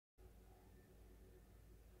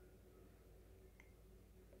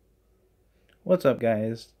What's up,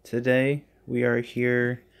 guys? Today we are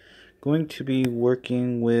here going to be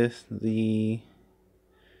working with the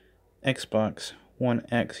Xbox One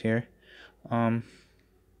X here. I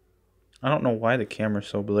don't know why the camera's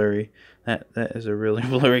so blurry. That is a really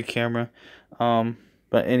blurry camera. But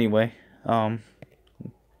anyway, I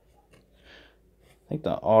think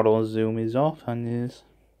the auto zoom is off on this.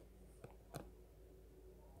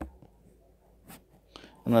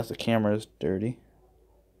 Unless the camera is dirty.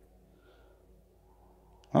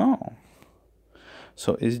 Oh.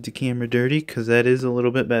 So is the camera dirty? Because that is a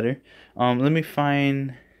little bit better. Let me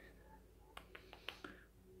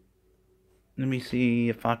see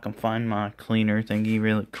if I can find my cleaner thingy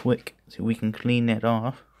really quick. So we can clean that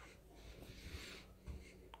off.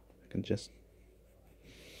 I can just...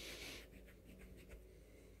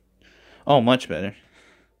 Oh, much better.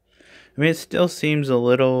 I mean, it still seems a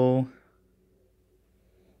little...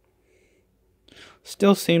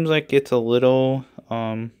 Still seems like it's a little,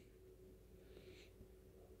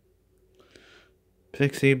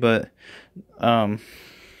 pixie, but, that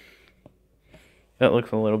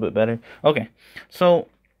looks a little bit better. Okay, so,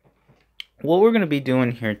 what we're going to be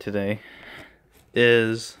doing here today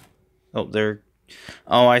is,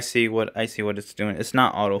 I see what it's doing. It's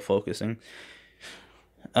not auto-focusing.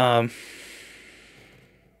 There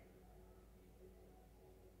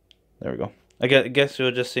we go. I guess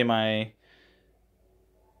you'll just see my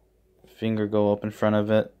finger go up in front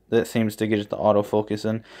of it. That seems to get it to autofocus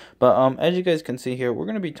in. But as you guys can see here, we're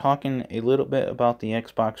going to be talking a little bit about the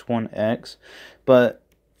Xbox One X. But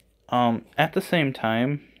at the same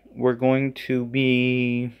time, we're going to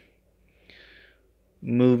be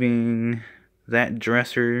moving that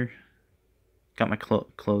dresser. Got my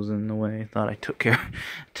clothes in the way. Thought I took care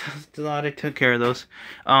of those.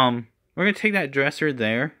 We're going to take that dresser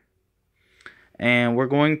there, and we're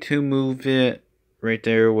going to move it right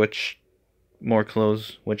there, more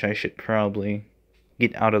clothes, which I should probably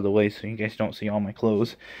get out of the way so you guys don't see all my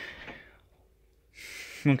clothes.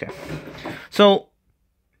 Okay, so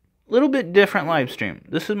a little bit different live stream.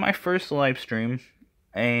 This is my first live stream,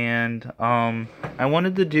 and I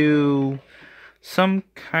wanted to do some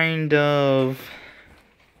kind of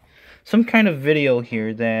video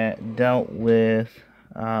here that dealt with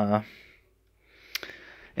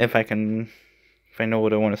if I know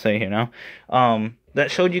what I want to say here now, that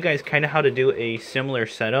showed you guys kind of how to do a similar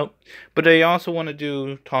setup, but I also want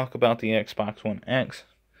to talk about the Xbox One X.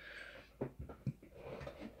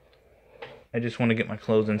 I just want to get my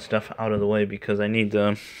clothes and stuff out of the way because I need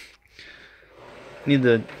to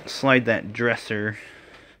slide that dresser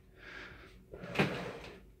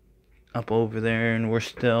up over there, and we were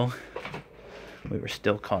still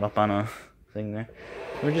caught up on a thing there.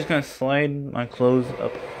 We're just gonna slide my clothes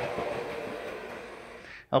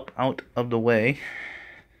up out of the way,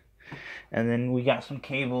 and then we got some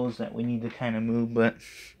cables that we need to kind of move, but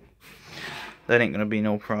that ain't gonna be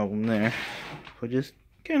no problem there. We'll just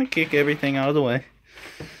kind of kick everything out of the way.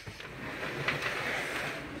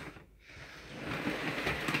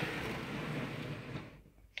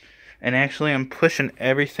 And actually, I'm pushing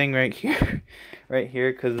everything right here,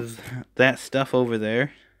 because that stuff over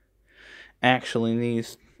there actually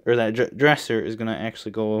needs, or that dresser is gonna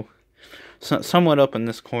actually go somewhat up in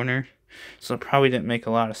this corner, so it probably didn't make a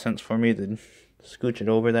lot of sense for me to scooch it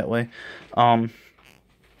over that way. Now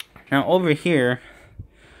over here,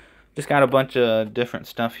 just got a bunch of different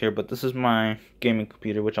stuff here, but this is my gaming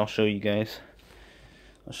computer, which I'll show you guys.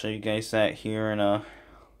 I'll show you guys that here in a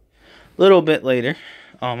little bit later.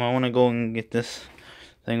 I want to go and get this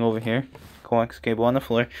thing over here, coax cable on the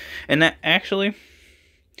floor, and that actually,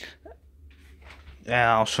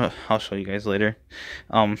 yeah, I'll show you guys later.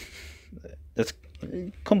 That's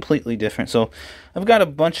completely different. So I've got a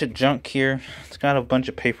bunch of junk here. It's got a bunch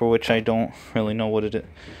of paper, which I don't really know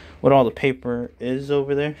what all the paper is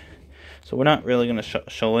over there. So we're not really gonna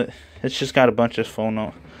show it. It's just got a bunch of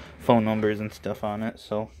phone numbers and stuff on it.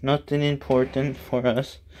 So nothing important for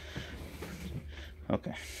us.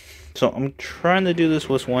 Okay. So I'm trying to do this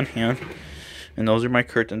with one hand, and those are my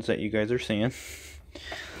curtains that you guys are seeing.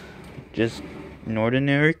 Just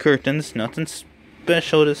ordinary curtains, nothing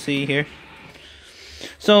special to see here.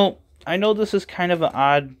 So, I know this is kind of an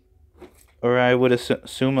odd, or I would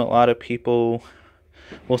assume a lot of people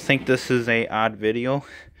will think this is a odd video,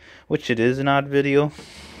 which it is an odd video.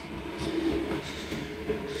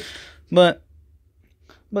 But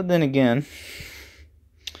then again,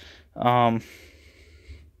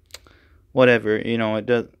 whatever, it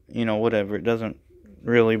does, whatever, it doesn't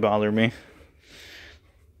really bother me.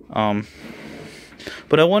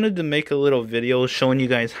 But I wanted to make a little video showing you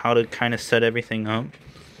guys how to kind of set everything up.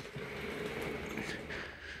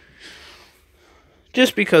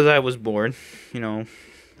 just because I was bored, I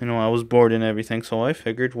was bored and everything, so I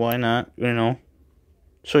figured why not,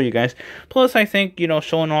 show you guys. Plus, I think,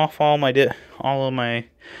 showing off all of my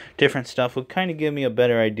different stuff would kind of give me a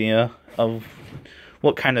better idea of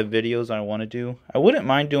what kind of videos I want to do. I wouldn't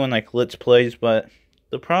mind doing like Let's Plays, but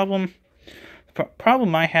the problem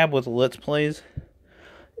I have with Let's Plays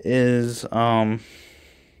is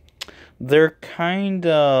they're kind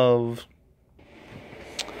of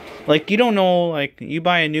like, you don't know, like, you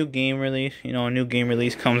buy a new game release, a new game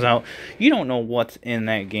release comes out, you don't know what's in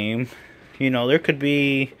that game. There could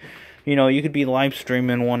be, you could be live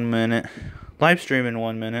streaming 1 minute,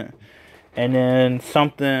 and then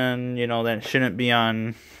something, that shouldn't be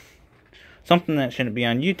on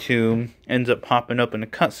YouTube ends up popping up in a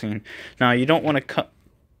cutscene. Now, you don't want to cut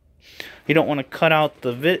out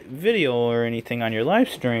the video or anything on your live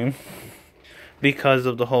stream, because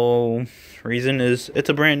of the whole reason is it's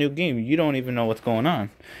a brand new game. You don't even know what's going on.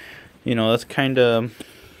 That's kind of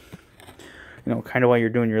why you're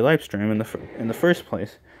doing your live stream in the first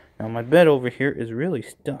place. Now, my bed over here is really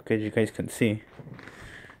stuck, as you guys can see.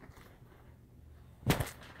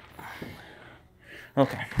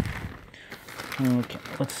 Okay,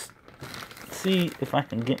 let's see if I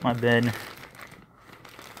can get my bed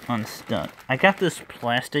unstuck. I got this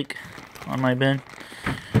plastic on my bed,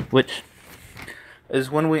 which is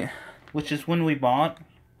when we bought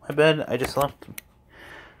my bed. I just left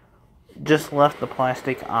the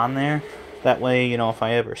plastic on there. That way, if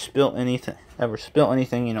I ever spill anything,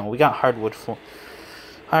 we got hardwood floors.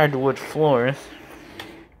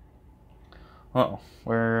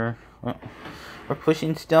 We're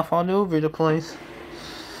pushing stuff all over the place.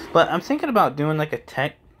 But I'm thinking about doing like a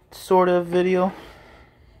tech sort of video.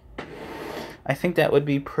 I think that would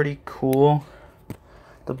be pretty cool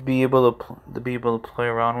to be able to play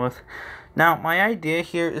around with. Now, my idea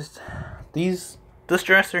here is this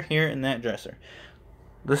dresser here and that dresser.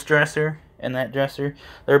 This dresser and that dresser,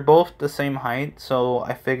 they're both the same height, so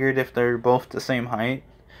I figured if they're both the same height,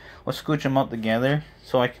 let's scooch them up together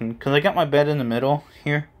so I can, because I got my bed in the middle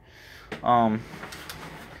here. I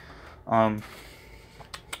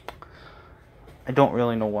don't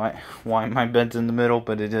really know why my bed's in the middle,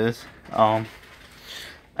 but it is. I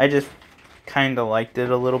just kind of liked it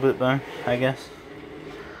a little bit better, I guess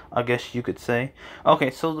you could say. Okay,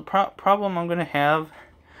 so the problem I'm gonna have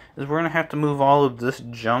is we're gonna have to move all of this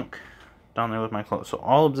junk down there with my clothes. So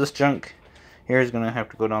all of this junk here is gonna have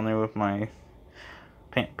to go down there with my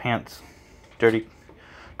pants, dirty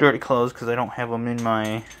clothes, because I don't have them in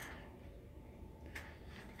my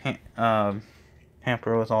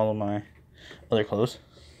hamper with all of my other clothes.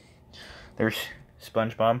 There's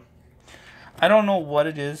SpongeBob. I don't know what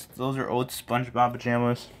it is. Those are old SpongeBob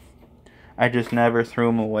pajamas. I just never threw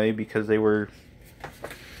them away because they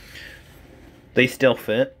still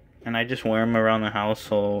fit, and I just wear them around the house,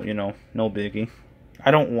 so, no biggie.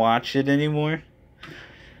 I don't watch it anymore.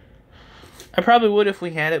 I probably would if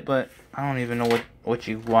we had it, but I don't even know what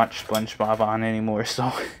you watch SpongeBob on anymore,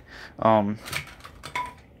 so,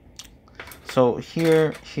 so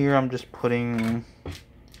here I'm just putting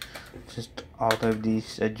all of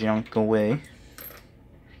these junk away.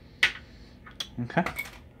 Okay,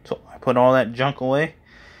 so I put all that junk away.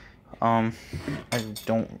 I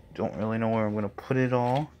don't really know where I'm gonna put it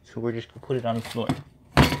all, so we're just gonna put it on the floor.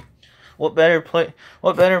 What better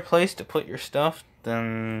place to put your stuff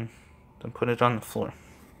than put it on the floor?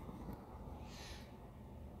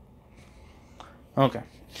 Okay,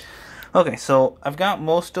 so I've got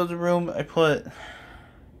most of the room. I put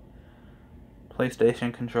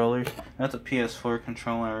PlayStation controllers. That's a PS4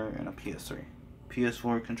 controller and a PS3.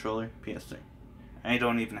 PS4 controller, PS3. I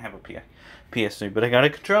don't even have a PS3, but I got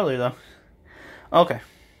a controller though. Okay.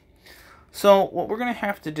 So what we're going to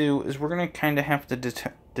have to do is we're going to kind of have to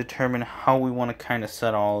determine how we want to kind of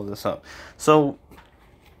set all of this up. So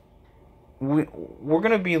we're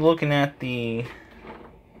going to be looking at the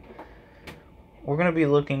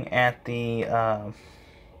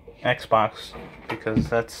Xbox, because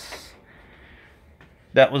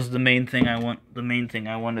that was the main thing I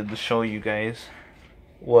wanted to show you guys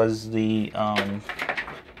was the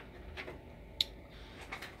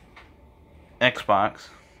Xbox.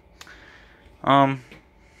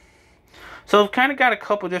 So I've kind of got a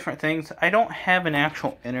couple different things. I don't have an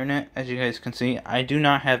actual internet, as you guys can see. I do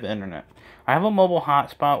not have internet. I have a mobile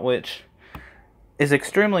hotspot, which is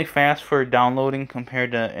extremely fast for downloading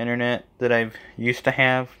compared to internet that I've used to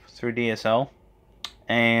have through DSL.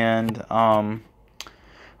 And the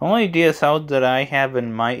only DSL that I have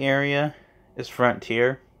in my area is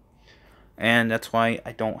Frontier, and that's why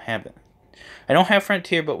I don't have it. I don't have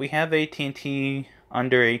Frontier, but we have AT&T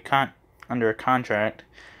under a under a contract,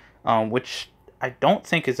 which I don't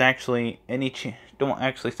think is actually don't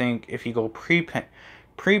actually think if you go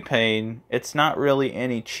prepaid, it's not really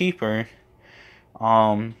any cheaper.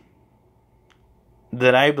 Um,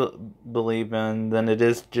 that I believe in than it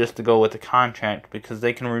is just to go with the contract, because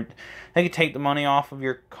they can take the money off of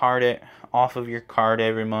your card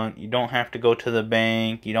every month. You don't have to go to the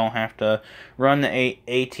bank. You don't have to run the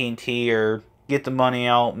AT&T or get the money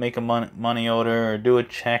out, make a money order, or do a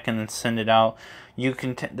check and then send it out.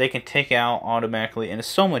 They can take it out automatically, and it's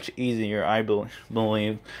so much easier, I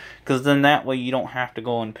believe, because then that way you don't have to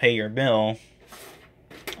go and pay your bill.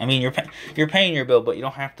 I mean, you're paying your bill, but you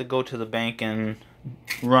don't have to go to the bank and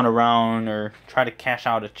run around or try to cash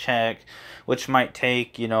out a check, which might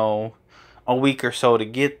take, a week or so to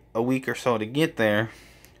get there.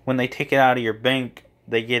 When they take it out of your bank,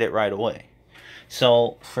 they get it right away.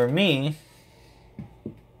 So for me,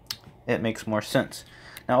 it makes more sense.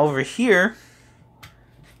 Now over here,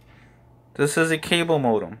 this is a cable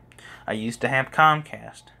modem. I used to have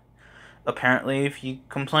Comcast. Apparently, if you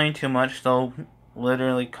complain too much, they'll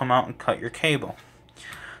literally come out and cut your cable.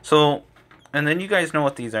 So, and then you guys know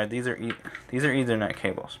what these are. These are Ethernet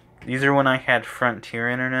cables. These are when I had Frontier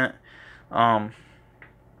Internet. One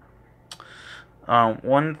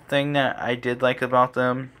thing that I did like about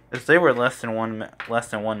them is they were less than one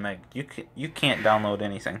meg. You can't download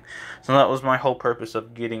anything. So that was my whole purpose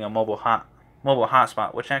of getting a mobile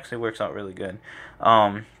hotspot, which actually works out really good.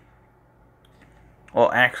 Well,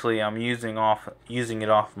 actually, I'm using it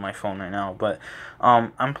off of my phone right now, but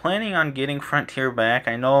I'm planning on getting Frontier back.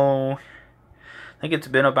 I think it's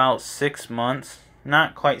been about 6 months,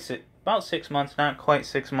 about 6 months, not quite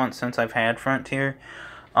 6 months since I've had Frontier.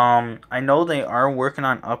 I know they are working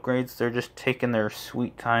on upgrades. They're just taking their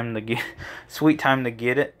sweet time to get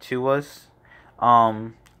it to us.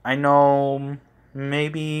 I know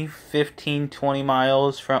maybe 15 or 20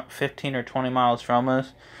 miles from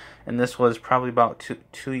us, and this was probably about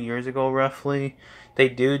two years ago, roughly. They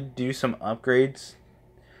do some upgrades.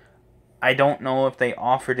 I don't know if they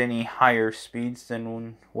offered any higher speeds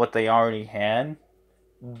than what they already had,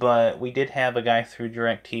 but we did have a guy through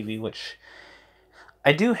DirecTV, which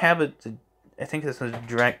I do have it. I think this is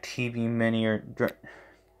DirecTV Mini or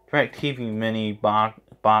DirecTV Mini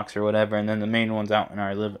box or whatever, and then the main one's out in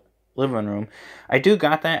our living room. I do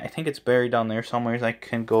got that. I think it's buried down there somewhere. I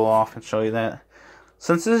can go off and show you that.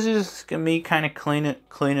 Since this is me kind of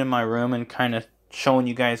cleaning my room and kind of showing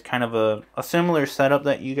you guys kind of a similar setup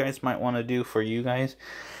that you guys might want to do for you guys.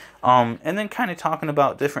 And then kind of talking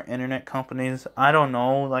about different internet companies. I don't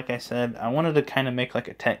know, like I said, I wanted to kind of make like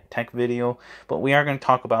a tech video, but we are going to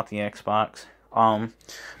talk about the Xbox.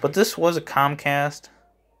 But this was a Comcast.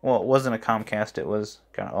 Well, it wasn't a Comcast, it was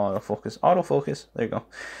got autofocus. Autofocus, there you go.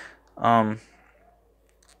 I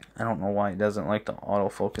don't know why it doesn't like the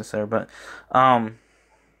autofocus there, but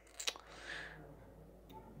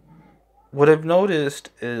what I've noticed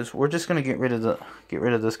is we're just gonna get rid of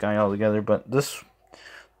this guy altogether. But this,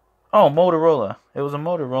 Motorola. It was a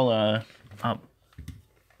Motorola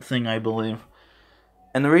thing, I believe.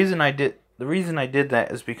 And the reason I did that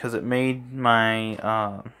is because it made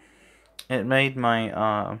my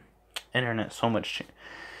internet so much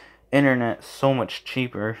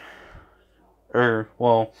cheaper.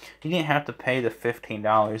 Well, you didn't have to pay the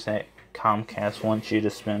 $15 that Comcast wants you to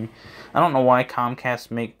spend. I don't know why Comcast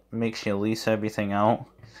makes you lease everything out.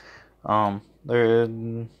 I'll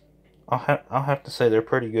have to say they're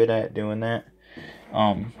pretty good at doing that.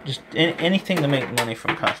 Just anything to make money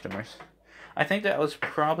from customers. I think that was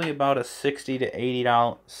probably about a $60 to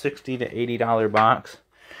 $80 box,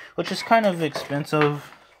 which is kind of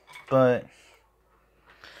expensive, and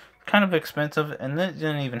it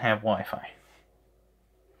didn't even have Wi-Fi.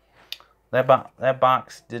 That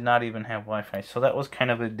box did not even have Wi-Fi, so that was kind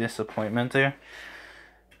of a disappointment there.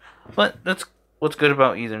 But that's what's good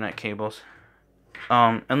about Ethernet cables.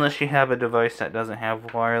 Unless you have a device that doesn't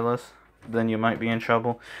have wireless, then you might be in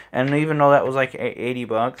trouble. And even though that was like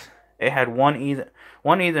 $80, it had one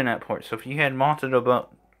Ethernet port. So if you had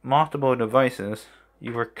multiple devices,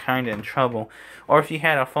 you were kind of in trouble. Or if you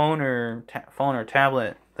had a phone or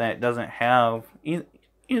tablet that doesn't have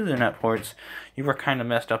Ethernet ports, you were kind of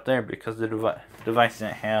messed up there because the device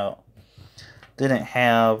didn't have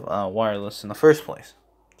wireless in the first place.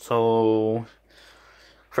 So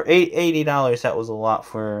for $80, that was a lot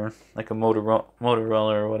for like a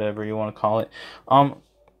Motorola or whatever you want to call it. I'm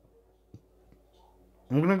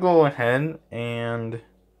gonna go ahead and I'm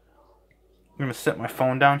gonna set my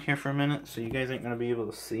phone down here for a minute, so you guys ain't gonna be able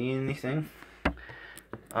to see anything.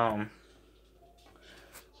 So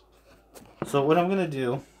what I'm gonna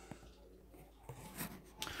do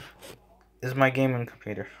is my gaming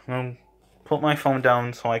computer. I'm going to put my phone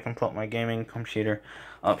down so I can put my gaming computer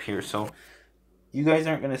up here. So you guys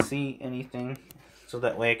aren't going to see anything. So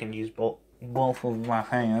that way I can use both of my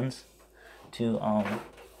hands to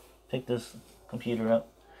pick this computer up.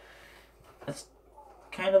 It's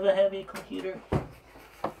kind of a heavy computer.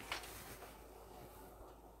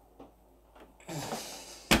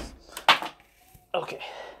 Okay.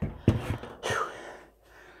 Whew.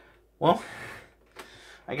 Well,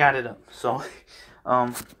 I got it up. So,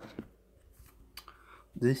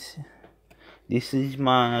 this is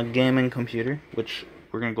my gaming computer, which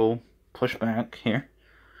we're gonna go push back here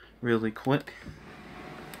really quick.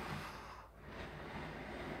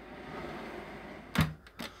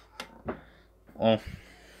 Oh,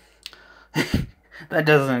 that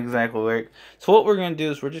doesn't exactly work. So what we're gonna do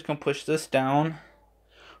is we're just gonna push this down.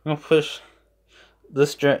 We're gonna push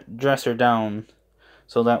this dresser down,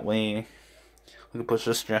 so that way we can push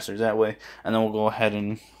this dresser that way, and then we'll go ahead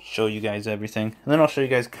and show you guys everything. And then I'll show you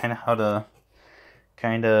guys kind of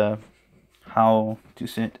how to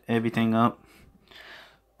set everything up.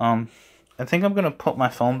 I think I'm gonna put my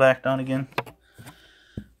phone back down again.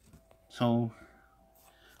 So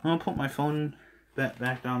I'm gonna put my phone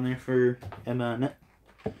back down there for a minute.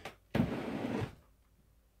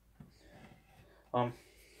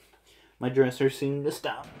 My dresser seemed to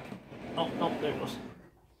stop. Oh, no, there it goes.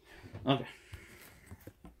 Okay.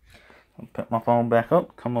 I'll put my phone back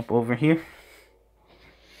up, come up over here.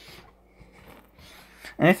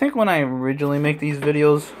 And I think when I originally make these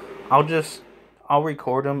videos, I'll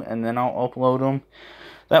record them and then I'll upload them.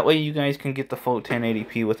 That way you guys can get the full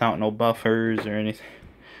 1080p without no buffers or anything.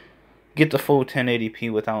 Get the full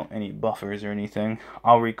 1080p without any buffers or anything.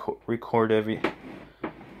 I'll record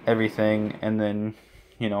everything and then,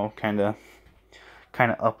 you know, kind of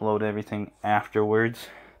upload everything afterwards.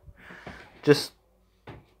 Just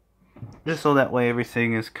so that way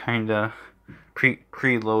everything is kind of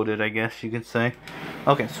preloaded, I guess you could say.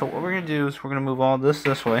 Okay, so what we're gonna do is we're gonna move all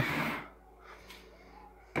this way.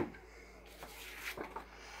 And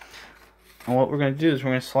what we're gonna do is we're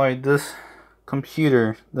gonna slide this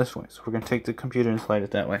computer this way. So we're gonna take the computer and slide it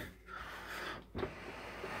that way.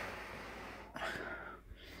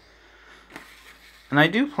 And I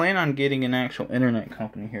do plan on getting an actual internet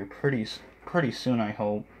company here pretty soon, I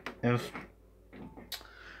hope.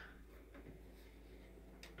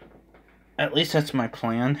 At least that's my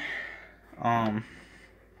plan.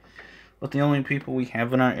 But the only people we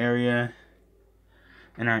have in our area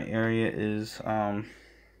is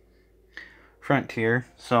Frontier.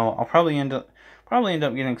 So I'll probably end up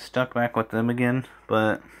getting stuck back with them again.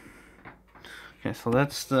 But okay, so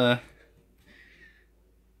that's the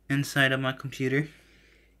inside of my computer.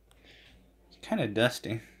 Kind of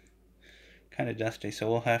dusty,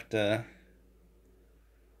 so we'll have to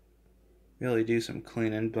really do some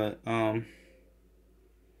cleaning, but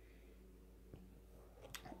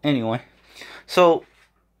anyway, so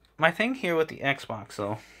my thing here with the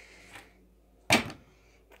Xbox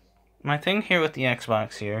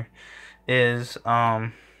is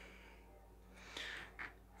I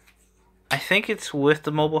think it's with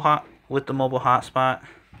the mobile hotspot,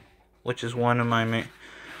 which is one of my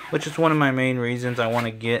main reasons I want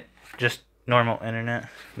to get just normal internet,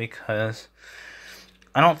 because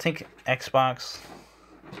I don't think Xbox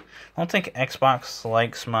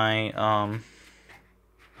likes my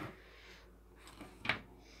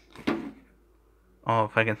oh,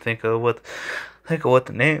 if I can think of what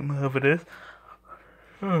the name of it is.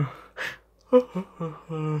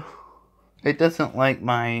 It doesn't like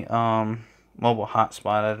my mobile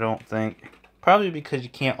hotspot, I don't think. Probably because you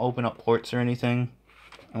can't open up ports or anything.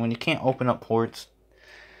 And when you can't open up ports,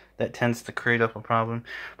 that tends to create up a problem.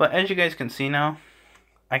 But as you guys can see now,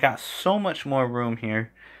 I got so much more room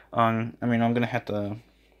here. I mean,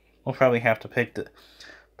 we'll probably have to pick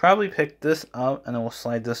this up and then we'll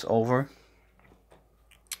slide this over.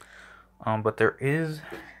 But there is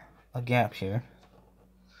a gap here,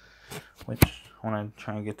 which I want to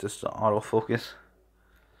try and get this to autofocus.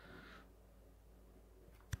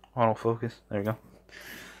 There you go.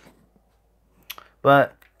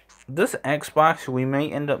 But this Xbox we may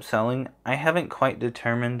end up selling. I haven't quite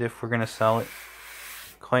determined if we're going to sell it.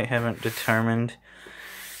 Haven't determined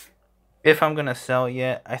if I'm going to sell it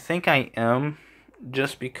yet. I think I am,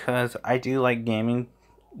 just because I do like gaming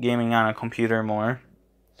on a computer more.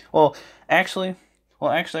 Well, actually,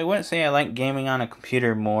 I wouldn't say I like gaming on a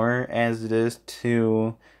computer more, as it is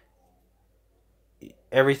to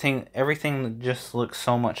everything just looks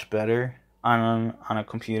so much better on a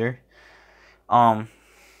computer than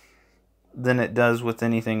it does with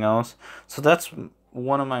anything else. So that's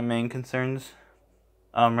one of my main concerns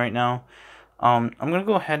right now. I'm gonna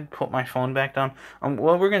go ahead and put my phone back down.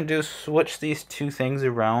 What we're gonna do is switch these two things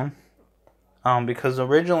around. Because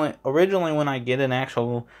originally when I get an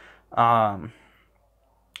actual, um,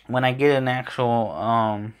 when I get an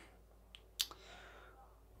actual,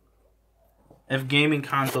 if gaming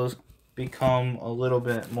consoles become a little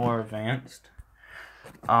bit more advanced,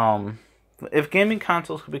 if gaming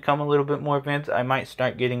consoles become a little bit more advanced, I might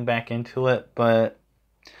start getting back into it, but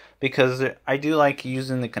because I do like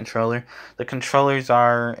using the controller. The controllers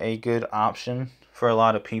are a good option for a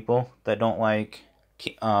lot of people that don't like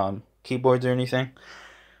keyboards or anything.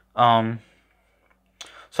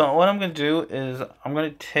 So what I'm going to do is I'm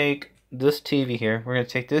going to take this TV here. We're going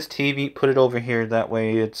to take this TV, put it over here. That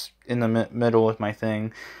way it's in the middle with my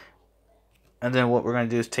thing. And then what we're going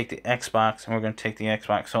to do is take the Xbox, and we're going to take the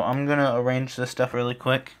Xbox. So I'm going to arrange this stuff really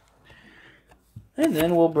quick. And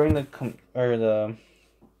then we'll bring the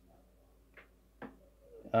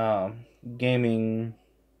gaming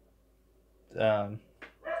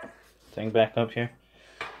thing back up here.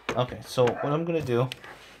 Okay, so what I'm going to do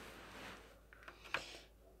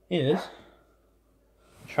is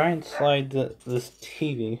try and slide this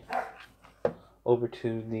TV over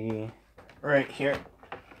to the right here.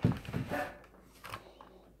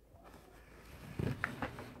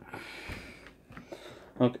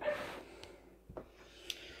 Okay.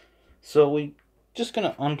 So we just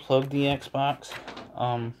gonna unplug the Xbox,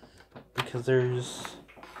 because there's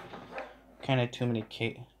kind of too many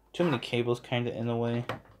cables kind of in the way.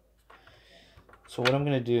 So what I'm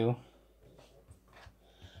gonna do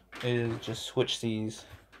is just switch these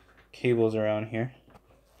cables around here.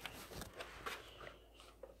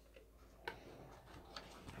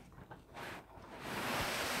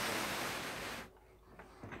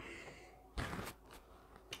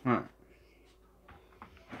 Alright.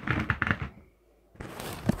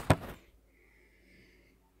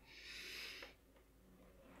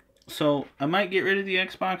 So I might get rid of the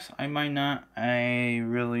Xbox, I might not. I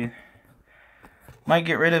really might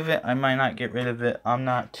get rid of it, I might not get rid of it. I'm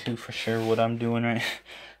not too for sure what I'm doing right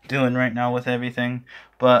now with everything.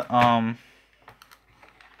 But I'm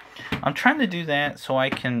trying to do that so I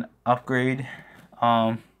can upgrade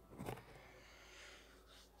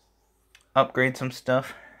some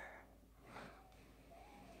stuff.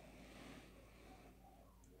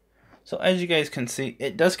 So as you guys can see,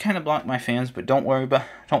 it does kind of block my fans, but don't worry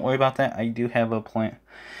about that. I do have a plan.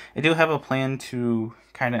 I do have a plan to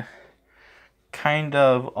kind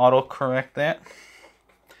of auto-correct that.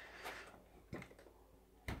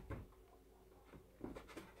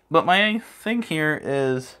 But my thing here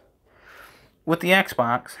is with the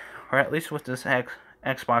Xbox, or at least with this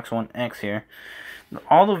Xbox One X here,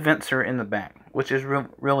 all the vents are in the back, which is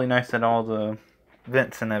really nice that all the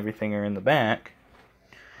vents and everything are in the back.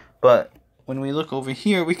 But when we look over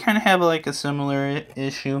here, we kind of have like a similar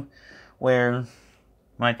issue where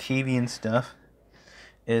my TV and stuff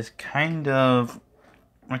is just kind of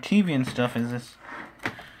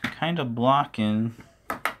blocking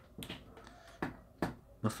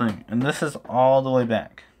the thing. And this is all the way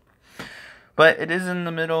back. But it is in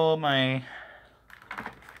the middle of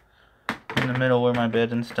where my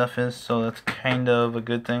bed and stuff is, so that's kind of a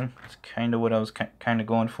good thing. It's kind of what I was kind of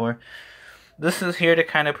going for. This is here to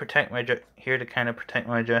kind of protect my dresser,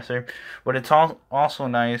 but it's also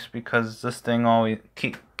nice because this thing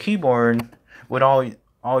keyboard would always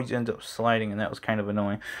end up sliding, and that was kind of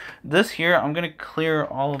annoying. This here, I'm gonna clear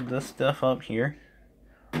all of this stuff up here.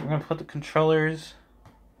 We're gonna put the controllers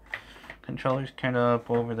kind of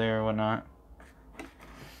up over there or whatnot.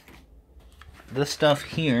 This stuff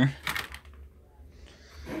here,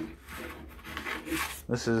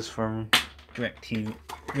 this is from DirecTV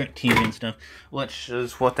and stuff, which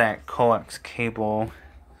is what that coax cable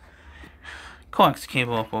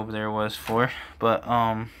up over there was for. But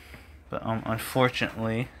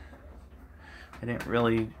unfortunately, I didn't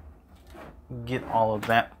really get all of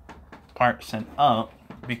that part sent up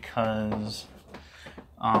because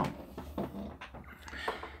I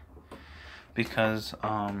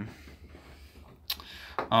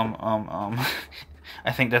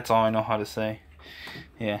think that's all I know how to say.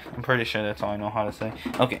 Yeah, I'm pretty sure that's all I know how to say.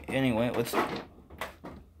 Okay, anyway, let's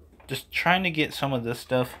just trying to get some of this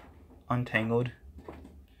stuff untangled.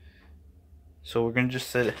 So we're gonna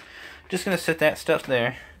just gonna sit that stuff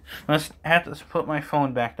there. I have to put my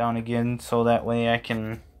phone back down again so that way I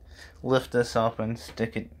can lift this up and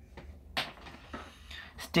stick it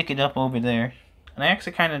up over there. And I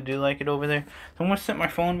actually kind of do like it over there. So I'm gonna set my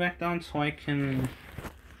phone back down so I can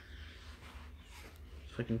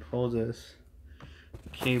pull this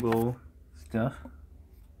cable stuff.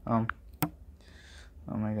 I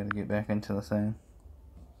gotta get back into the thing.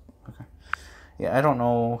 Okay. yeah, I don't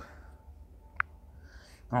know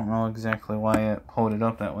exactly why it pulled it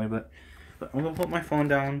up that way, but I'm gonna put my phone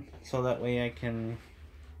down so that way I can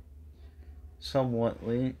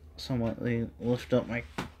somewhatly lift up my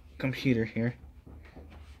computer here.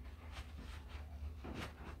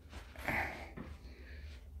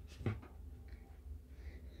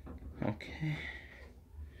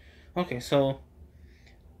 Okay, so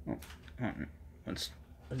let's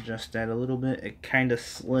adjust that a little bit. It kind of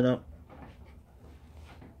slid up.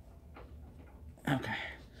 Okay,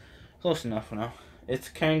 close enough now. It's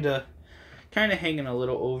kind of hanging a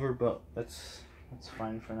little over, but that's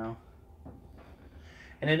fine for now.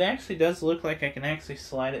 And it actually does look like I can actually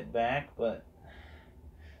slide it back, but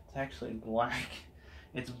it's actually black.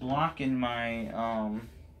 It's blocking my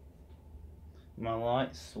my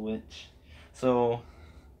light switch. So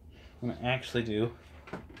what we're gonna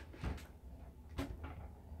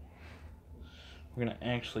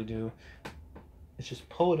actually do is just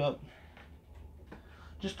pull it up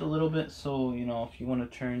just a little bit, so you know, if you want to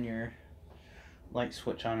turn your light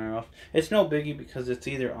switch on or off, it's no biggie because it's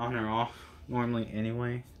either on or off normally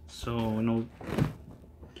anyway, so no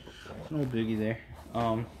biggie there.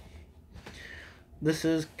 This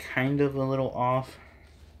is kind of a little off,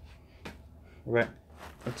 right?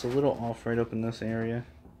 It's a little off right up in this area.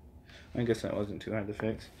 I guess that wasn't too hard to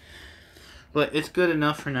fix, but it's good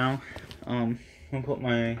enough for now. I'm gonna put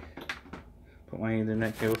my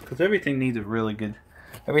Ethernet cable because everything needs a really good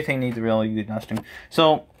dusting.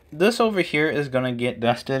 So this over here is gonna get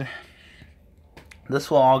dusted.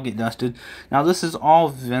 This will all get dusted. Now this is all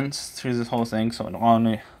vents through this whole thing, so it all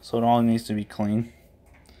needs to be clean.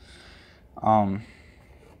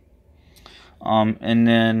 And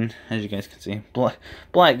then, as you guys can see,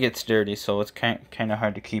 black gets dirty, so it's kind of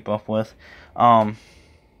hard to keep up with. So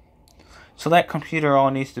that computer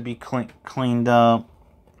all needs to be cleaned up.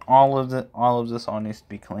 All of this all needs to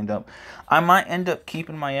be cleaned up. I might end up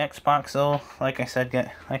keeping my Xbox though. Like I said,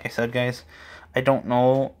 guys, I don't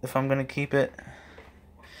know if I'm gonna keep it.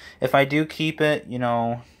 If I do keep it, you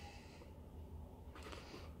know,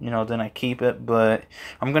 then I keep it. But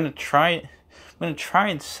I'm gonna try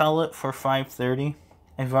and sell it for $530.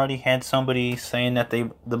 I've already had somebody saying that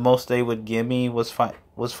the most they would give me was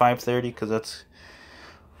 $530, because that's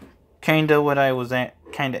kind of what I was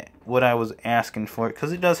asking for it,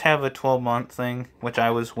 because it does have a 12-month thing, which I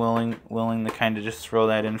was willing to kind of just throw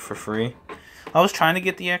that in for free. I was trying to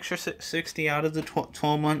get the extra 60 out of the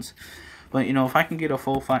 12 months, but you know, if I can get a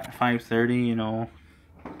full $530, you know,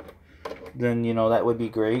 then you know that would be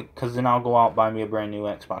great, because then I'll go out and buy me a brand new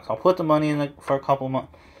Xbox. I'll put the money in for a couple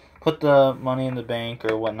months, put the money in the bank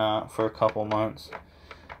or whatnot for a couple months,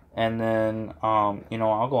 and then you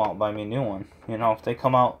know, I'll go out and buy me a new one. You know, if they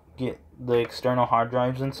come out, get the external hard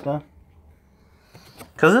drives and stuff,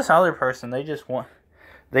 because this other person, they just want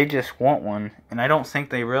one, and I don't think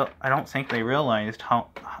they realize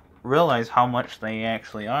how much they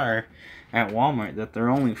actually are at Walmart, that they're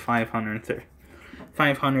only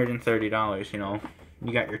 $530. You know,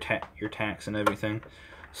 you got your tax and everything.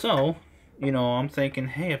 So, you know, I'm thinking,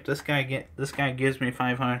 hey, if this guy gives me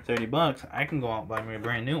 $530, I can go out and buy me a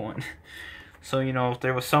brand new one. So, you know, if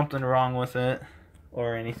there was something wrong with it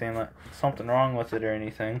or anything,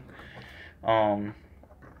 you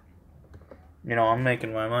know, I'm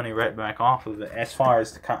making my money right back off of it. As far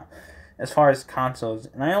as consoles,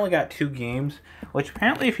 and I only got 2 games, which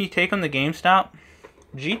apparently, if you take them to GameStop,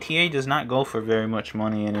 GTA does not go for very much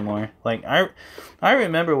money anymore. Like I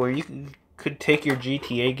remember where you could take your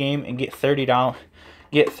GTA game and get $30 out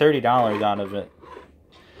of it.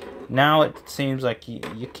 Now it seems like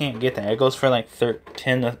you can't get that. It goes for like $10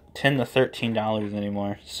 to $13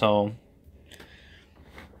 anymore. So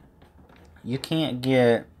you can't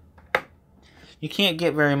get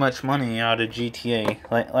very much money out of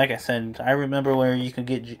GTA. Like I said, I remember where you could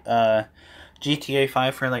get GTA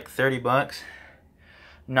 5 for like $30.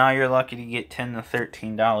 Now you're lucky to get $10 to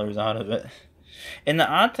 $13 out of it. And the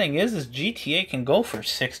odd thing is GTA can go for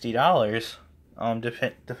 $60.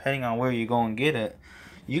 Depending on where you go and get it,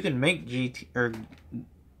 you can make GTA,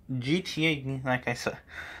 like I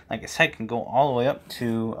said, can go all the way up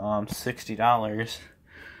to $60.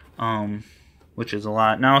 Which is a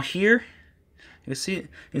lot. Now here, you see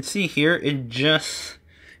here,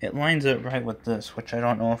 it lines up right with this, which I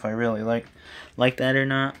don't know if I really like that or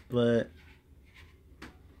not, but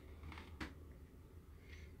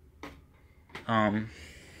I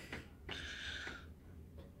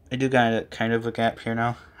do got a kind of a gap here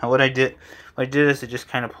now. What I did is I just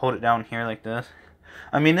kind of pulled it down here like this.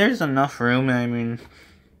 I mean, there's enough room. I mean,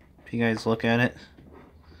 if you guys look at it,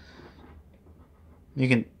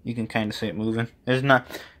 You can kind of see it moving. It's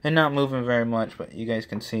not moving very much, but you guys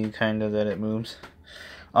can see kind of that it moves.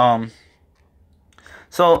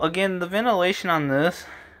 So again, the ventilation on this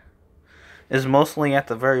is mostly at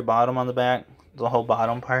the very bottom on the back, the whole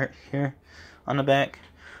bottom part here on the back.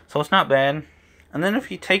 So it's not bad. And then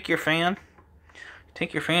if you take your fan,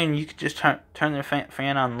 you could just turn the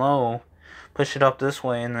fan on low, push it up this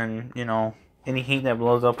way, and then, you know, any heat that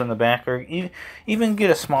blows up in the back, or even get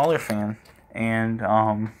a smaller fan. And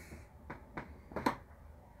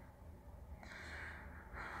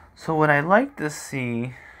so what I like to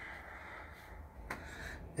see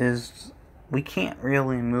is we can't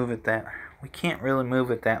really move it that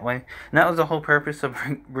way. And that was the whole purpose of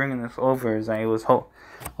bringing this over. Is I was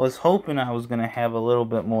hoping I was gonna have a little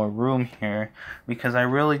bit more room here, because I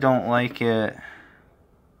really don't like it.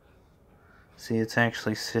 See, it's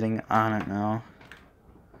actually sitting on it now.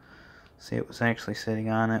 See, it was actually sitting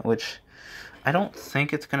on it, which I don't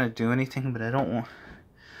think it's gonna do anything, but I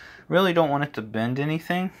really don't want it to bend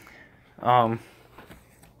anything.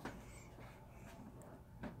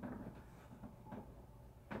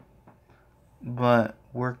 But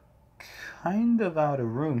we're kind of out of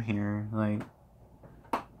room here, like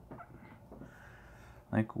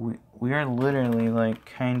we are literally like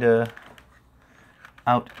kind of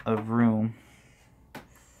out of room.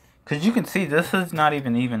 Cause you can see this is not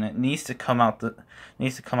even. It needs to come out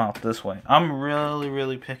this way. I'm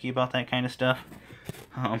really picky about that kind of stuff.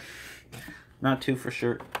 Not too for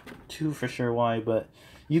sure why, but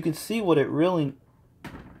you can see what it really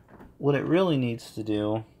needs to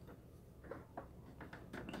do.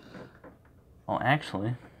 Oh,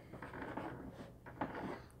 actually,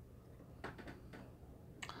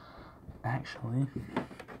 I'm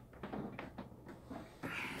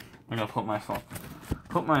gonna put my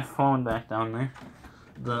phone back down there.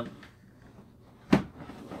 There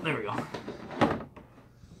we go.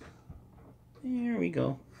 There we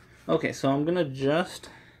go. Okay, so I'm gonna just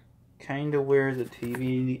kind of where the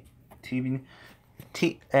TV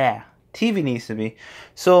needs to be.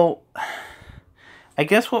 So I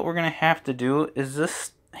guess what we're gonna have to do is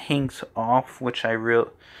this hangs off, which I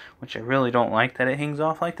really don't like that it hangs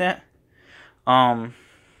off like that.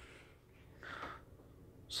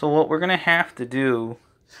 So what we're gonna have to do,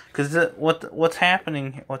 because what's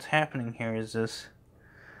happening here is this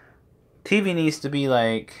TV needs to be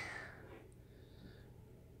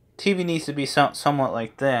somewhat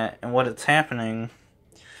like that, and what it's happening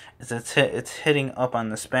is it's hitting up on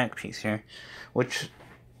this back piece here, which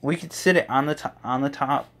we could sit it on the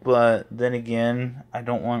top, but then again, I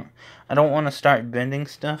don't want to start bending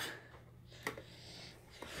stuff.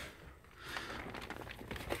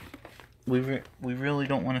 We really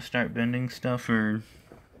don't want to start bending stuff or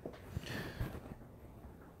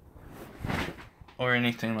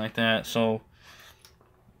anything like that. So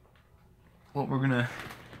what we're gonna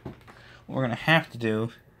have to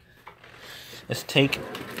do is take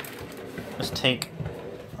this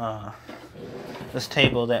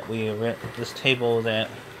table that we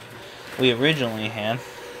originally had,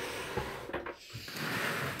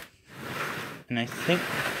 and I think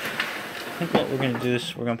what we're gonna do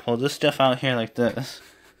is we're gonna pull this stuff out here like this.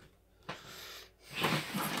 I'm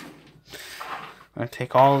gonna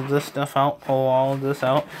take all of this stuff out, pull all of this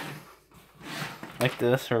out like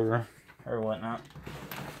this or whatnot.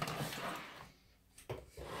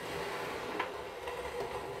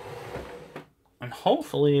 And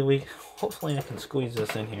hopefully I can squeeze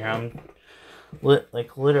this in here. I'm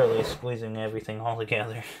literally squeezing everything all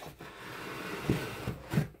together.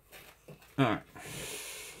 Alright.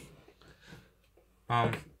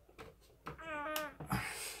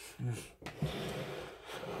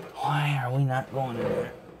 Why are we not going in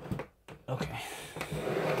there? Okay.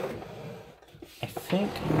 I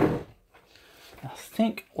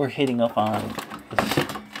think we're hitting up on this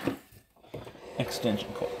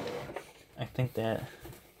extension cord. I think that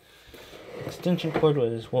extension cord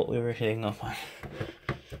was what we were hitting up on.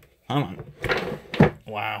 Come on.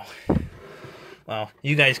 Wow.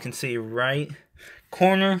 You guys can see right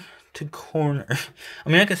corner to corner. I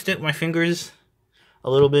mean, I can stick my fingers a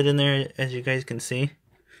little bit in there, as you guys can see.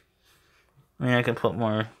 I mean, I can put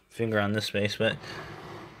more finger on this space, but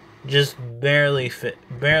just barely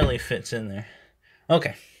fits in there.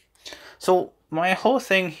 Okay. So my whole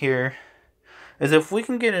thing here is if we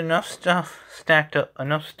can get enough stuff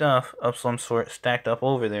of some sort stacked up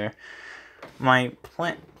over there, my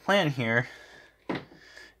plan here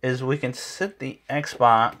is we can sit the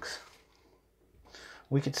Xbox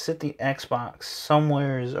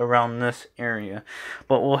somewhere around this area,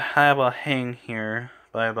 but we'll have a hang here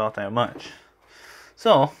by about that much.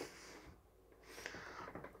 So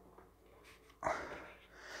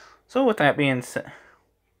So with that being said,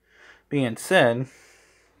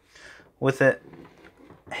 with it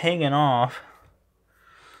hanging off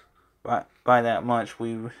by that much,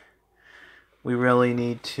 we really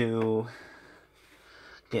need to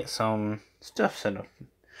get some stuff set up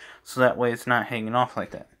so that way it's not hanging off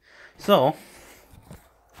like that. So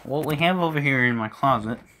what we have over here in my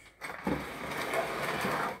closet,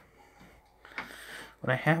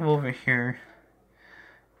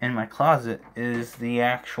 is the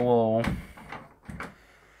actual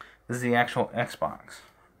Xbox.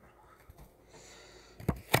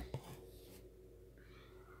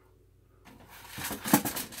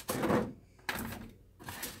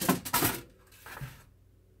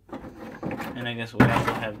 And I guess we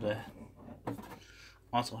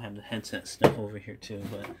also have the headset stuff over here too,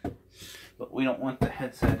 but we don't want the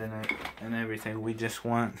headset in it and everything. We just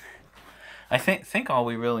want, I think all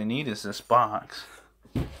we really need is this box.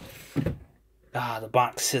 The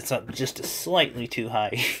box sits up just slightly too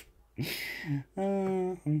high.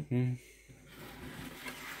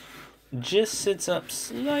 Just sits up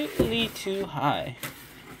slightly too high.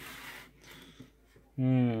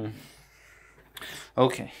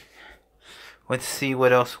 Okay. Let's see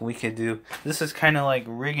what else we could do. This is kind of like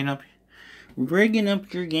rigging up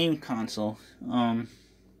your game console. I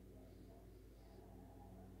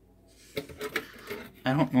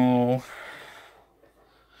don't know.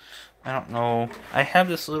 I have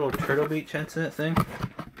this little Turtle Beach headset thing.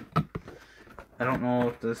 I don't know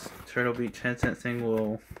if this Turtle Beach headset thing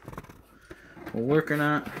will work or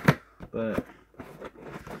not, but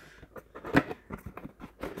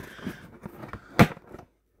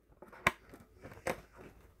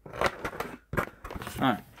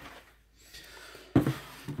alright.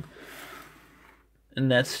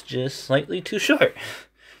 And that's just slightly too short.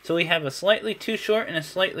 So we have a slightly too short and a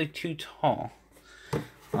slightly too tall.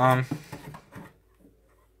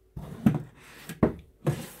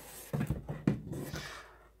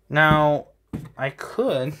 Now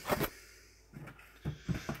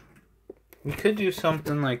we could do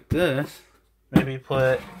something like this. Maybe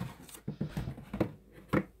put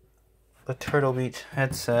the Turtle Beach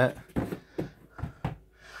headset.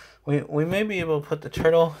 We may be able to put the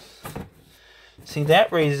turtle. See,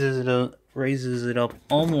 that raises it up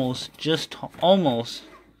almost just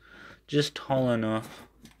tall enough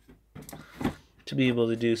to be able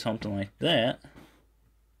to do something like that.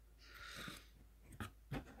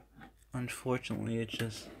 Unfortunately, it's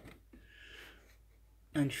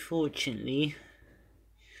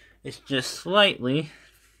just slightly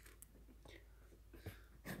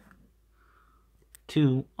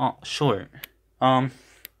too short. Now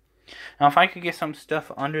if I could get some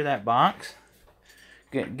stuff under that box,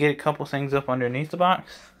 get a couple things up underneath the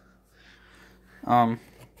box.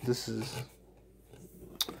 This is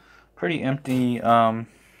pretty empty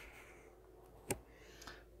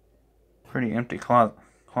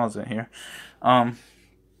closet here. I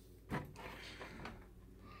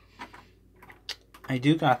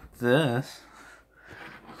do got this,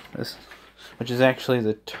 which is actually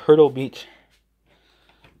the Turtle Beach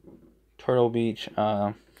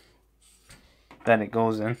that it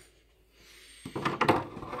goes in.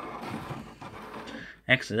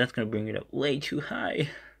 Actually, that's gonna bring it up way too high.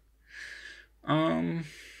 I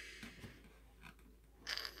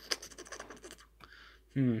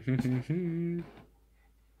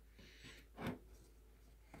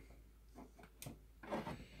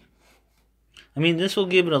mean, this will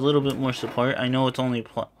give it a little bit more support. I know it's only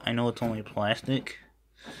plastic,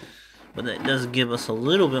 but that does give us a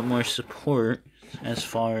little bit more support as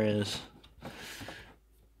far as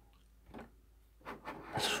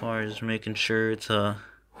making sure it's a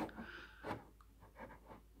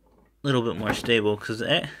little bit more stable, because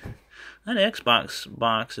that Xbox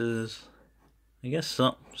box is, I guess,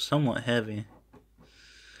 somewhat heavy.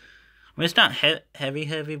 I mean, it's not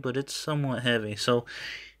heavy, but it's somewhat heavy. So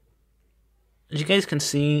as you guys can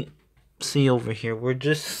see over here, we're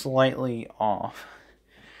just slightly off,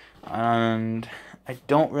 and I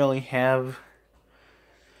don't really have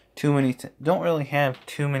too many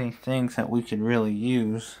things that we could really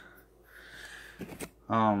use.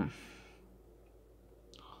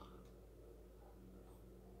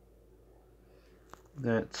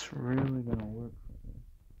 That's really gonna work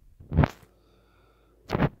for me.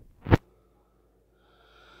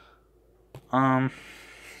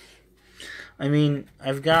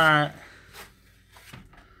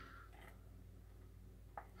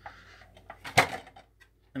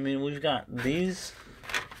 I mean, we've got these.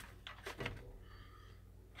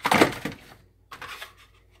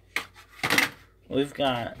 We've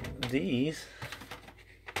got these.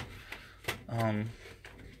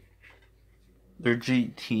 their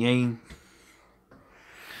GTA.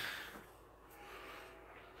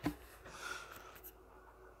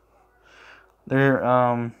 Their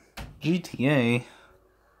GTA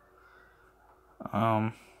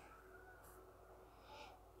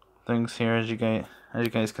things here, as you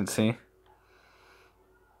guys can see.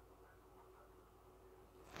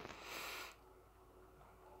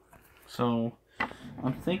 So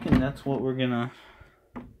I'm thinking that's what we're gonna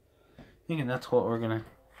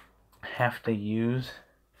have to use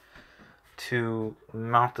to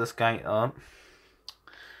mount this guy up,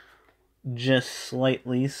 just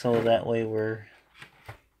slightly, so that way we're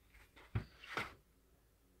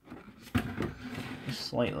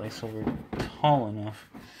tall enough,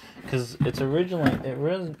 because it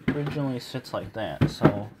originally sits like that.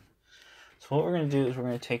 So what we're gonna do is we're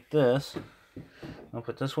gonna take this, I'll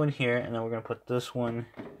put this one here, and then we're gonna put this one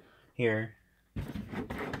here.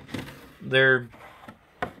 They're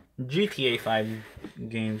GTA 5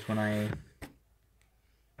 games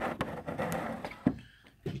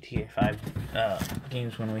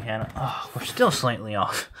games when we had. Oh, we're still slightly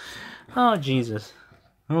off. Oh, Jesus.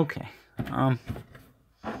 Okay.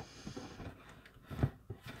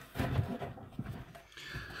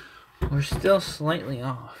 We're still slightly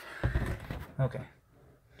off. Okay.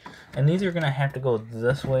 And these are gonna have to go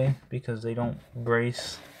this way because they don't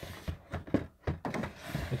brace.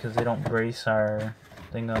 Because they don't brace our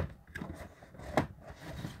thing up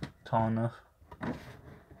tall enough.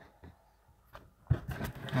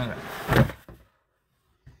 Okay.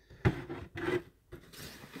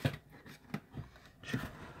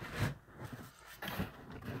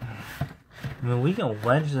 I mean, we can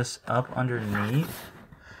wedge this up underneath,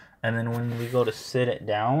 and then when we go to sit it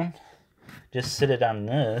down, just sit it on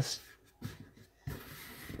this.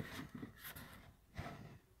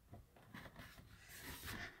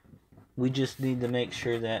 We just need to make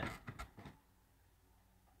sure that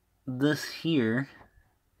this here,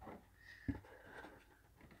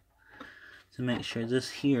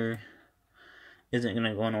 isn't going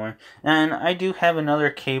to go anywhere. And I do have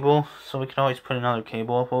another cable, so we can always put another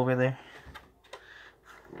cable up over there.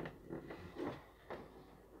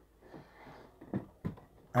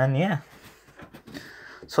 And yeah,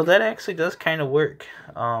 so that actually does kind of work.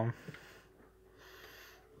 I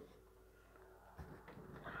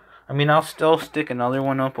mean, I'll still stick another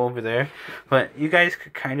one up over there, but you guys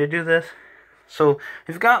could kind of do this. So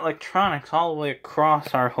we've got electronics all the way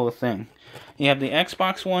across our whole thing. You have the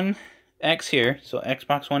Xbox One X here, so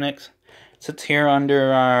Xbox One X sits here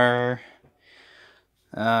under our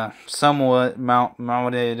somewhat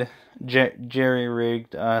mounted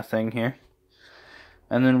jerry-rigged thing here.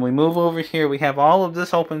 And then we move over here, we have all of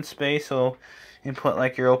this open space, so you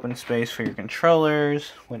put your open space for your controllers,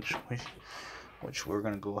 which we're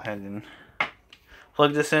going to go ahead and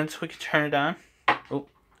plug this in so we can turn it on. Oh,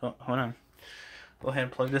 hold on. Go ahead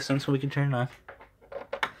and plug this in so we can turn it on.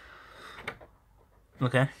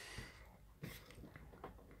 Okay.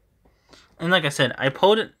 And like I said, I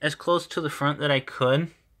pulled it as close to the front that I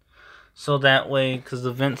could, so that way, because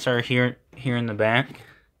the vents are here in the back.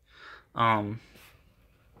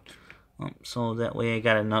 So that way I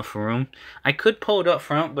got enough room. I could pull it up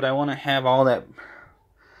front, but I want to have all that,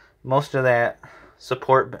 most of the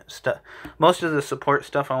support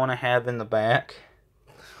stuff I want to have in the back,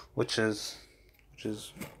 which is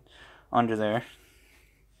under there.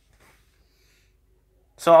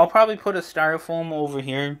 So I'll probably put a styrofoam over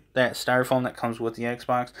here, that styrofoam that comes with the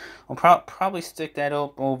Xbox. I'll probably stick that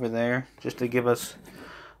up over there just to give us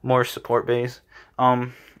more support base.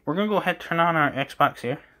 We're gonna go ahead and turn on our Xbox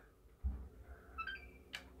here.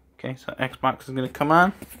 Okay, so Xbox is gonna come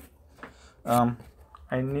on. I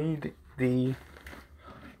need the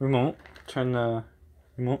remote. Turn the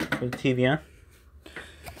remote for the TV on.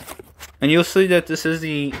 And you'll see that this is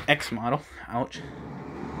the X model. Ouch.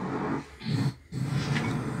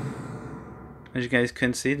 As you guys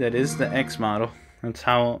can see, that is the X model. That's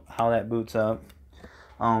how that boots up.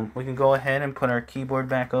 We can go ahead and put our keyboard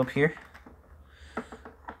back up here.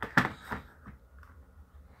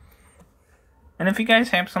 And if you guys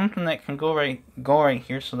have something that can go right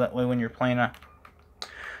here, so that way when you're playing on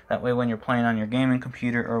your gaming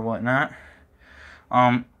computer or whatnot,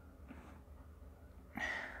 I'm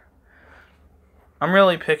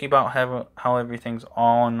really picky about how everything's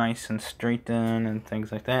all nice and straightened and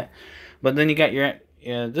things like that. But then you got your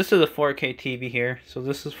this is a 4K TV here, so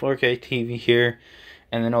this is 4K TV here,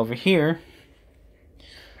 and then over here,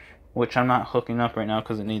 which I'm not hooking up right now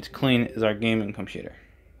because it needs clean, is our gaming computer.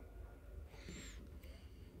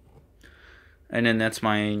 And then that's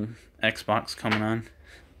my Xbox coming on.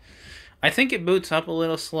 I think it boots up a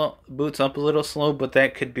little slow, but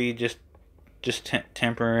that could be just just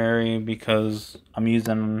temporary because I'm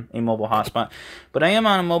using a mobile hotspot. But I am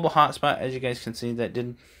on a mobile hotspot, as you guys can see, that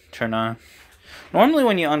did turn on. Normally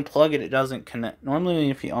when you unplug it, it doesn't connect. Normally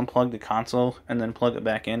if you unplug the console and then plug it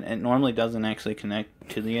back in, it normally doesn't actually connect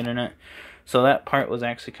to the internet. So that part was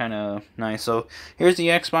actually kind of nice. So here's the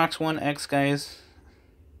Xbox One X, guys.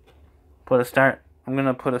 I'm going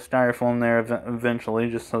to put a styrofoam there eventually,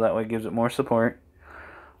 just so that way it gives it more support.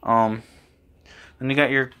 Then you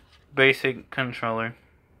got your basic controller.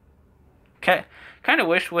 Kind of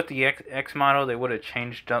wish with the X model they would have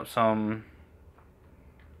changed up some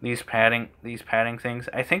these padding things.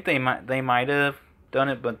 I think they might have done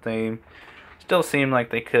it, but they still seem like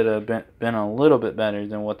they could have been a little bit better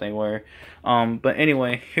than what they were. But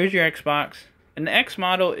anyway, here's your Xbox. And the X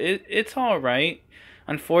model, it's all right.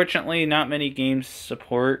 Unfortunately, not many games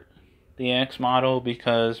support the X model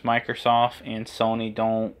because Microsoft and Sony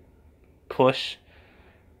don't push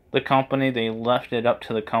the company. They left it up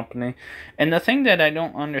to the company. And the thing that I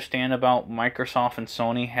don't understand about Microsoft and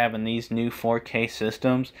Sony having these new 4K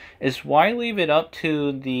systems is why leave it up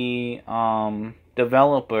to the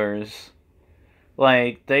developers?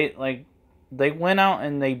 They went out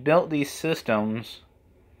and they built these systems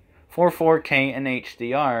for 4K and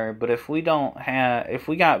HDR, but if we got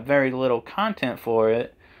very little content for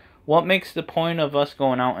it, what makes the point of us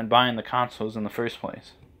going out and buying the consoles in the first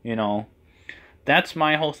place? You know, that's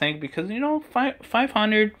my whole thing, because, you know,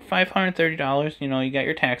 $530, you know, you got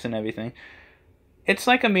your tax and everything. It's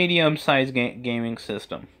like a medium-sized gaming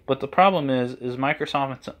system. But the problem is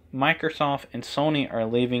Microsoft and Sony are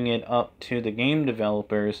leaving it up to the game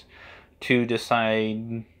developers to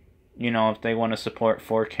decide, you know, if they want to support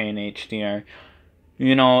 4K and HDR.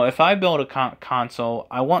 You know, if I build a console,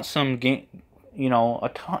 I want some game, you know,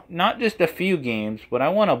 not just a few games, but I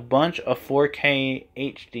want a bunch of 4K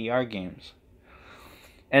HDR games.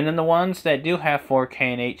 And then the ones that do have 4K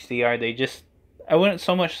and HDR, I wouldn't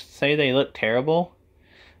so much say they look terrible,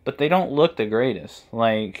 but they don't look the greatest.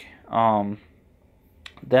 That's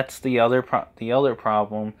the other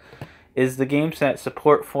problem, is the games that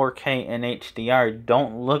support 4K and HDR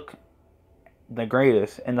don't look the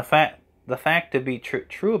greatest. And the fact to be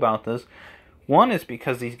true about this, one is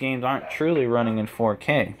because these games aren't truly running in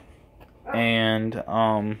 4K, and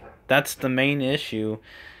that's the main issue.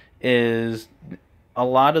 Is a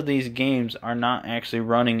lot of these games are not actually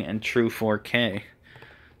running in true 4K.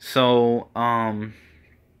 So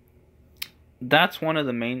that's one of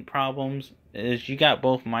the main problems. Is you got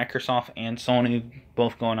both Microsoft and Sony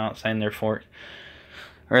both going out saying their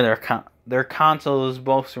consoles,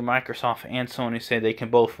 both through Microsoft and Sony, say they can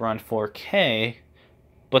both run 4K,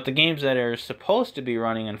 but the games that are supposed to be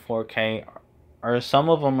running in 4K some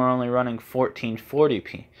of them are only running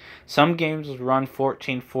 1440p. Some games run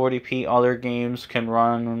 1440p. Other games can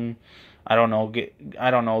run, I don't know,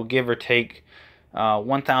 give or take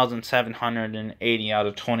 1780 out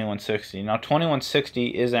of 2160. Now 2160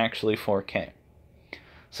 is actually 4K.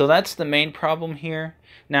 So that's the main problem here.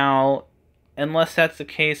 Now, unless that's the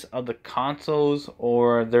case of the consoles,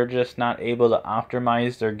 or they're just not able to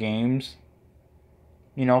optimize their games,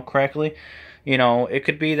 you know, correctly. You know, it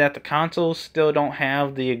could be that the consoles still don't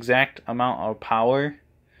have the exact amount of power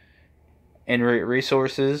and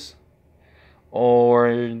resources,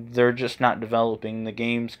 or they're just not developing the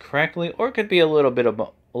games correctly, or it could be a little bit of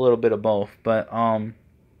both. But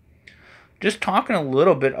just talking a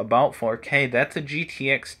little bit about 4K, that's a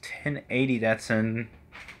GTX 1080 that's in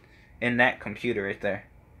that computer right there.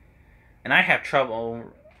 And I have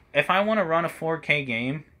trouble, if I want to run a 4K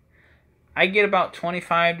game, I get about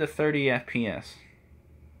 25 to 30 FPS.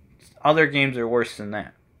 Other games are worse than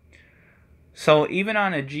that. So even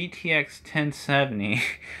on a GTX 1070,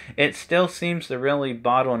 it still seems to really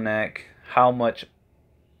bottleneck how much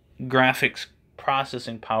graphics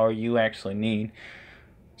processing power you actually need.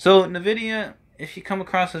 So NVIDIA, if you come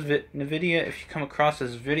across this video,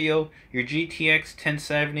 your GTX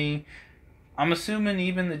 1070, I'm assuming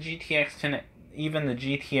even the GTX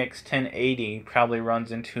 1080 probably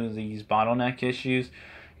runs into these bottleneck issues,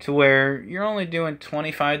 to where you're only doing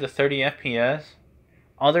 25 to 30 FPS.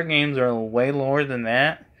 Other games are way lower than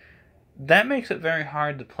that. That makes it very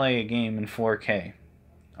hard to play a game in 4K.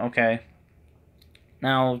 Okay.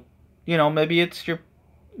 Now, you know, maybe it's your,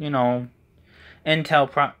 you know, Intel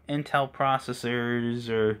processors,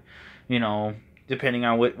 or, you know, depending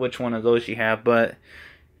on which one of those you have, but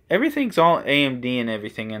everything's all AMD and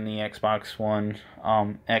everything in the Xbox One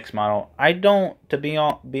X model. I don't, to be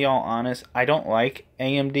all honest, I don't like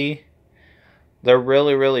AMD. They're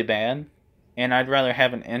really, really bad, and I'd rather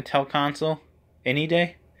have an Intel console any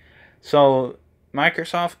day. So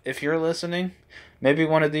Microsoft, if you're listening, maybe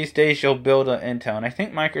one of these days you'll build an Intel. And I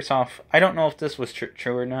think Microsoft, I don't know if this was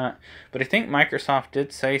true or not, but I think Microsoft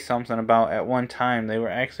did say something about at one time they were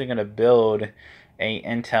actually going to build a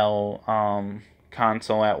Intel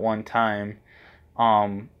console at one time.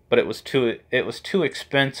 But it was too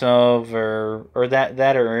expensive, or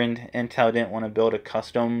Intel didn't want to build a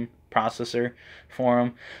custom processor for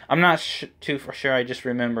them. I'm not too for sure. I just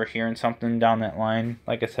remember hearing something down that line.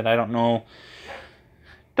 Like I said, I don't know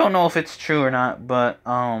if it's true or not, but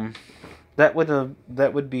that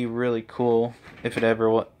would be really cool if it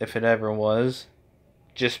ever was,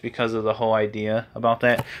 just because of the whole idea about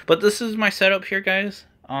that. But this is my setup here, guys.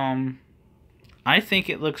 I think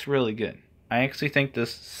it looks really good. I actually think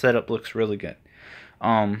this setup looks really good.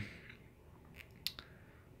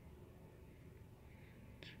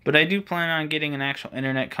 But I do plan on getting an actual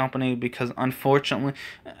internet company, because unfortunately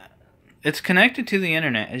it's connected to the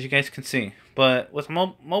internet, as you guys can see. But with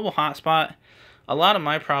mobile hotspot, a lot of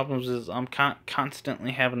my problems is I'm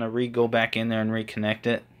constantly having to go back in there and reconnect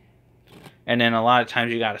it. And then a lot of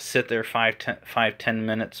times you got to sit there 5-10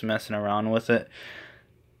 minutes messing around with it.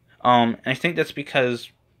 I think that's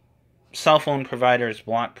because cell phone providers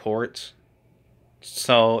block ports,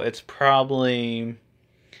 so it's probably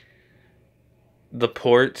the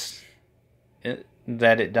ports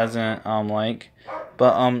that it doesn't like.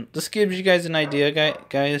 But this gives you guys an idea,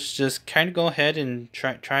 guys. Just kind of go ahead and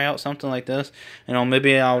try out something like this.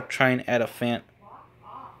 Maybe I'll try and add a fan